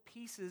essential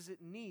pieces it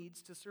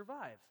needs to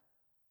survive.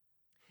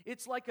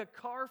 It's like a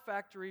car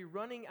factory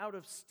running out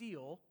of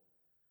steel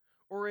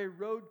or a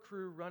road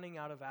crew running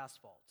out of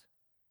asphalt.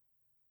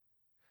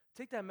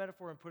 Take that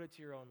metaphor and put it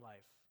to your own life.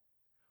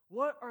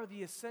 What are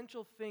the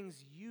essential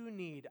things you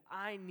need,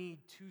 I need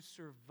to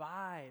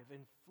survive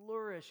and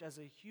flourish as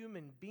a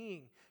human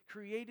being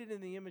created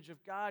in the image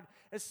of God,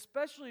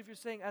 especially if you're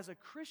saying as a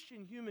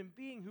Christian human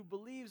being who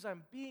believes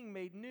I'm being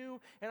made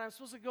new and I'm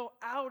supposed to go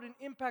out and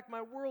impact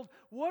my world?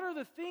 What are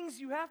the things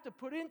you have to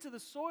put into the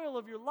soil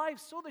of your life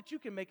so that you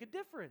can make a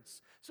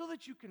difference, so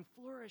that you can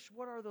flourish?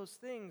 What are those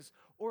things?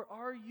 Or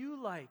are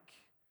you like,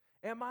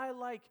 am I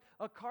like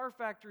a car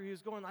factory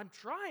who's going, I'm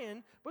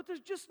trying, but there's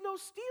just no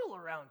steel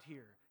around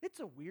here? It's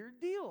a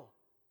weird deal.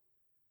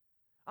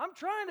 I'm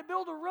trying to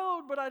build a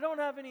road, but I don't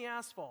have any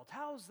asphalt.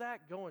 How's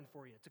that going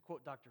for you, to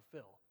quote Dr.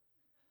 Phil?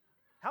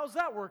 How's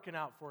that working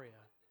out for you?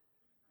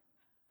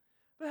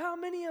 But how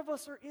many of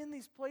us are in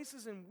these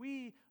places and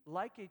we,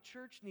 like a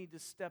church, need to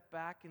step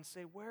back and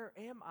say, where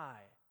am I?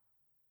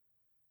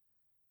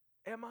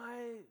 Am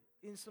I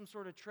in some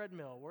sort of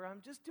treadmill where I'm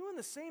just doing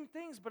the same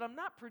things, but I'm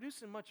not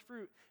producing much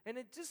fruit, and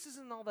it just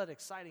isn't all that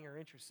exciting or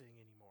interesting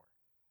anymore?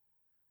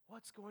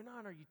 What's going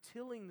on? Are you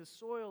tilling the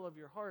soil of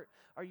your heart?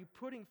 Are you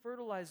putting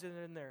fertilizer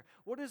in there?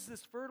 What is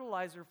this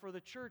fertilizer for the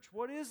church?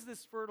 What is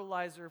this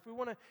fertilizer, if we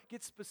want to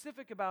get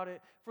specific about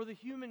it, for the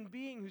human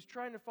being who's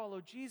trying to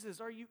follow Jesus?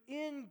 Are you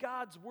in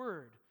God's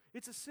Word?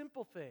 It's a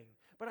simple thing.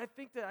 But I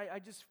think that I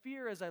just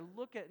fear as I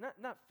look at,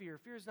 not fear.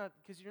 Fear is not,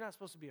 because you're not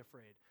supposed to be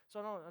afraid. So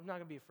I'm not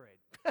going to be afraid.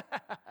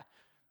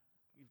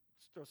 You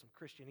throw some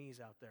Christianese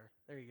out there.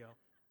 There you go.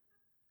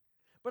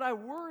 But I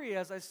worry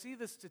as I see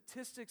the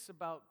statistics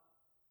about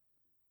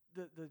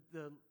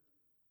the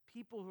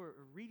people who are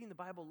reading the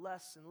Bible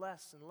less and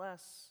less and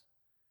less.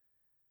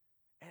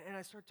 And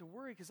I start to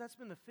worry because that's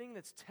been the thing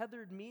that's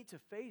tethered me to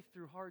faith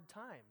through hard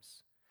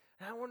times.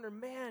 And I wonder,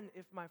 man,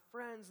 if my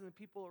friends and the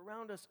people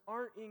around us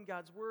aren't in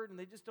God's Word and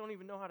they just don't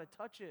even know how to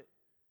touch it,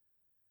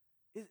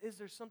 is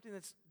there something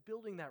that's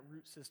building that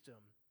root system?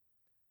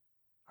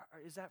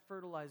 Is that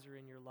fertilizer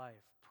in your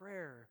life?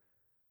 Prayer.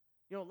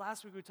 You know,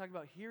 last week we talked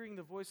about hearing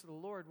the voice of the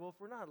Lord. Well, if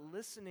we're not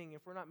listening,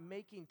 if we're not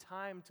making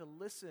time to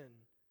listen,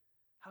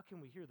 how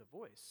can we hear the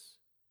voice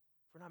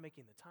if we're not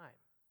making the time?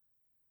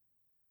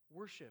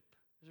 Worship.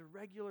 There's a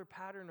regular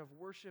pattern of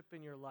worship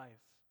in your life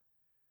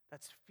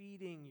that's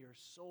feeding your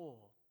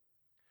soul.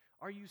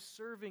 Are you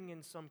serving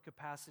in some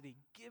capacity,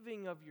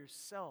 giving of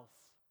yourself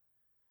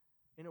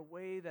in a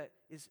way that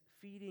is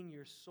feeding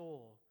your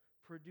soul,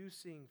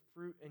 producing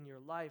fruit in your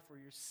life, where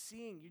you're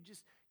seeing,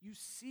 you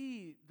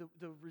see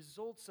the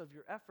results of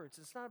your efforts?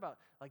 It's not about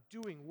like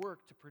doing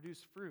work to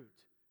produce fruit,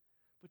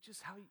 but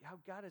just how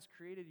God has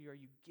created you. Are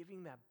you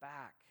giving that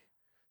back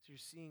so you're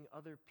seeing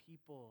other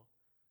people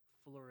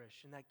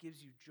flourish, and that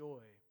gives you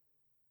joy?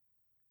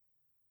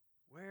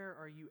 Where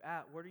are you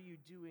at? What are you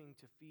doing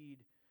to feed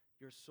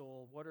your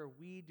soul? What are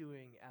we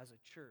doing as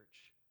a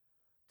church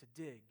to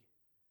dig,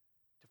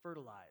 to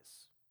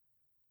fertilize?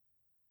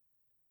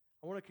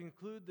 I want to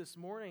conclude this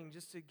morning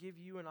just to give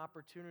you an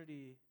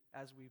opportunity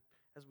as we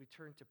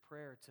turn to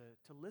prayer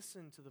to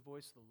listen to the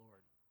voice of the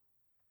Lord.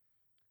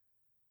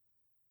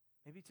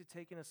 Maybe to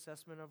take an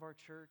assessment of our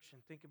church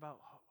and think about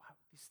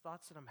these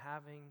thoughts that I'm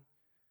having.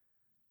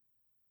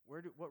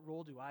 What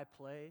role do I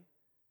play?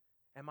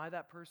 Am I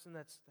that person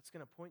that's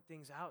going to point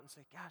things out and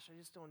say, gosh, I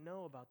just don't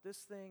know about this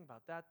thing,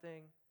 about that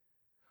thing?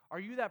 Are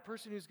you that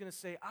person who's going to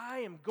say, I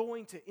am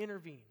going to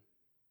intervene?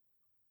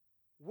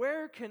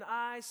 Where can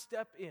I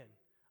step in?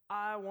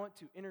 I want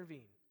to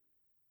intervene.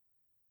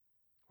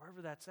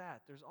 Wherever that's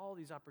at, there's all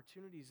these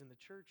opportunities in the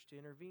church to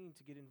intervene,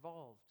 to get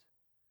involved.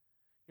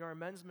 You know, our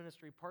men's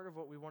ministry, part of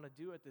what we want to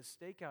do at this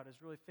stakeout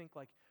is really think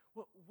like,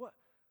 what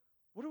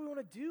do we want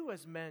to do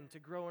as men to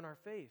grow in our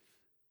faith?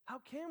 How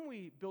can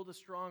we build a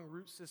strong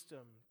root system,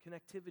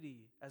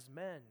 connectivity as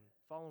men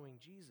following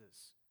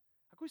Jesus?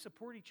 How can we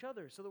support each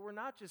other so that we're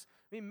not just,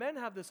 men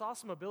have this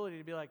awesome ability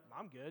to be like,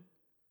 I'm good.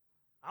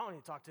 I don't need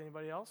to talk to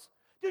anybody else.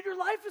 Dude, your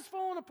life is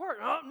falling apart.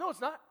 Oh, no, it's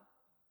not.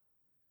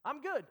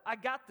 I'm good. I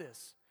got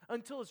this.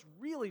 Until it's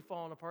really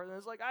falling apart, and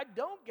it's like, I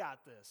don't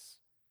got this.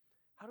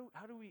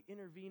 How do we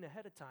intervene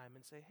ahead of time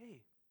and say,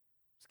 hey,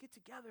 let's get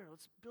together.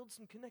 Let's build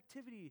some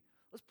connectivity.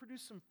 Let's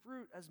produce some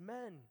fruit as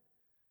men,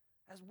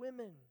 as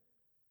women,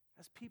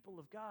 as people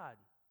of God.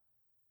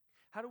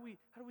 How do we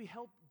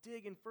help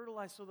dig and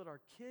fertilize so that our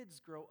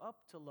kids grow up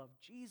to love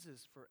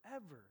Jesus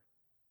forever?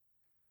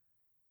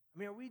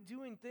 Are we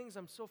doing things?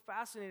 I'm so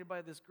fascinated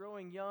by this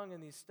growing young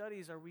and these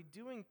studies. Are we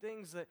doing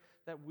things that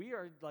we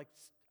are like,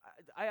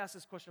 I ask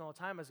this question all the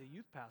time as a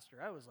youth pastor.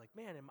 I was like,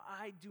 man, am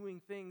I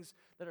doing things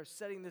that are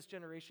setting this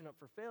generation up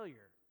for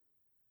failure?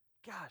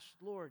 Gosh,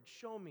 Lord,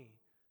 show me.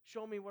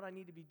 Show me what I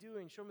need to be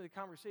doing. Show me the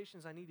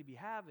conversations I need to be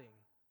having.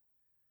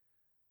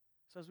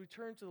 So as we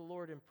turn to the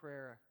Lord in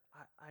prayer,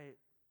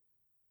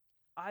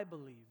 I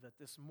believe that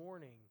this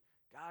morning,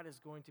 God is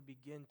going to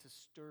begin to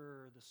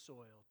stir the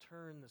soil,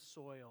 turn the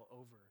soil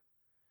over.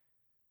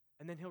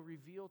 And then he'll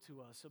reveal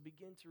to us, he'll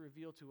begin to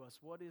reveal to us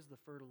what is the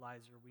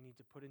fertilizer we need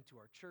to put into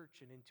our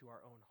church and into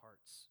our own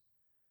hearts.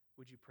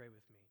 Would you pray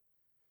with me?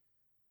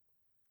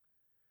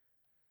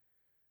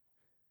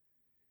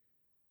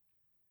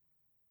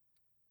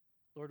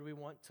 Lord, we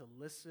want to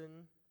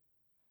listen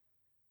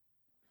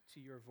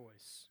to your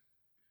voice.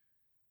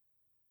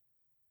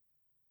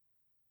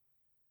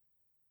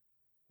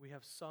 We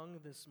have sung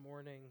this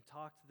morning,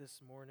 talked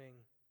this morning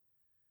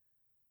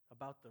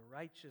about the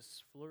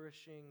righteous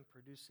flourishing,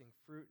 producing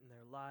fruit in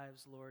their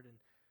lives, Lord, and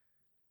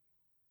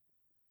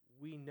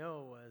we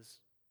know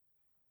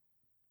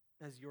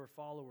as your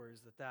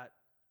followers that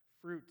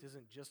fruit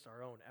isn't just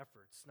our own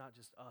efforts, not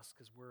just us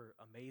because we're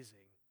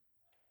amazing.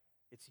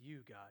 It's you,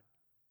 God.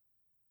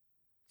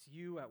 It's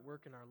you at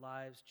work in our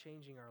lives,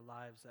 changing our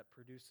lives that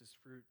produces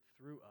fruit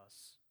through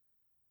us.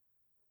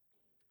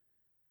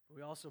 But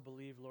we also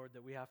believe, Lord,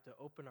 that we have to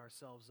open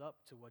ourselves up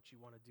to what you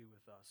want to do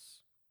with us.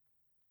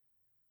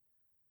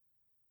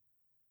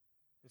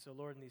 And so,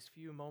 Lord, in these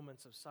few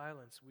moments of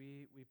silence,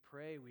 we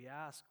pray, we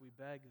ask, we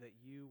beg that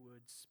you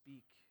would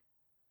speak,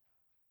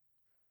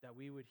 that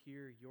we would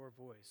hear your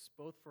voice,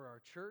 both for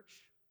our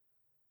church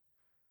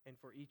and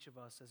for each of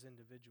us as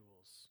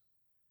individuals.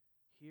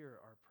 Hear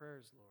our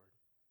prayers, Lord.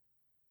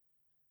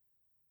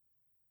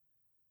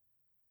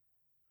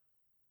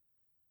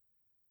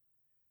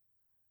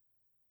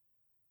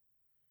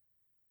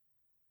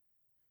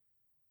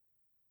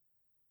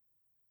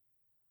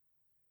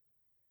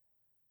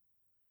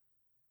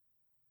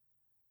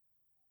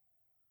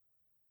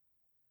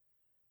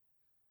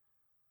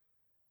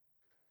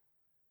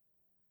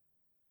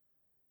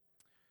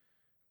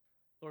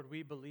 Lord,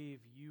 we believe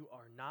you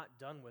are not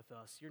done with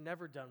us. You're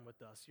never done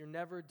with us. You're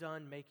never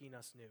done making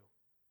us new.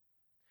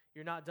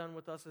 You're not done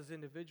with us as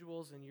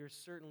individuals, and you're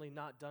certainly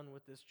not done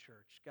with this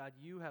church. God,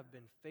 you have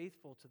been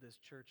faithful to this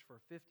church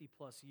for 50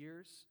 plus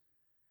years.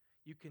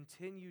 You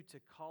continue to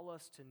call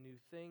us to new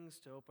things,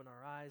 to open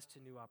our eyes to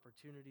new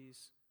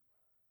opportunities.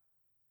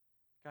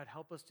 God,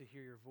 help us to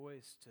hear your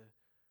voice, to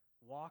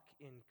walk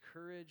in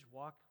courage,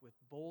 walk with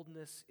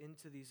boldness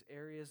into these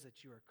areas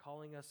that you are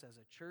calling us as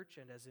a church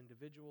and as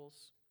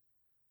individuals.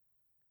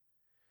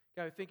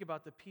 God, I think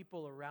about the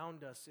people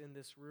around us in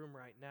this room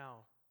right now.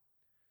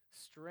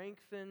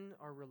 Strengthen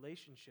our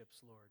relationships,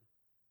 Lord.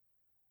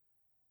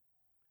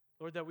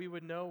 Lord, that we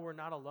would know we're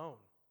not alone.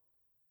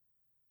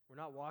 We're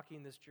not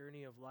walking this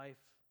journey of life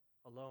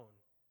alone.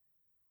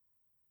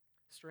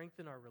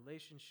 Strengthen our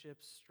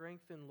relationships.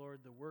 Strengthen, Lord,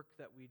 the work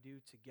that we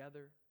do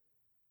together.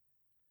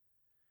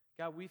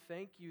 God, we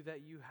thank you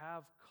that you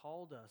have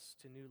called us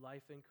to new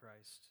life in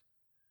Christ.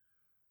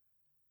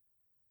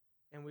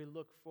 And we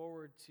look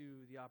forward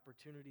to the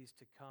opportunities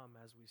to come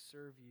as we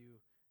serve you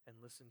and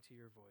listen to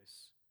your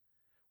voice.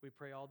 We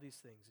pray all these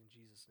things in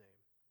Jesus' name.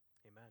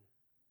 Amen.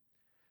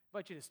 I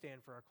invite you to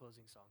stand for our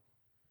closing song.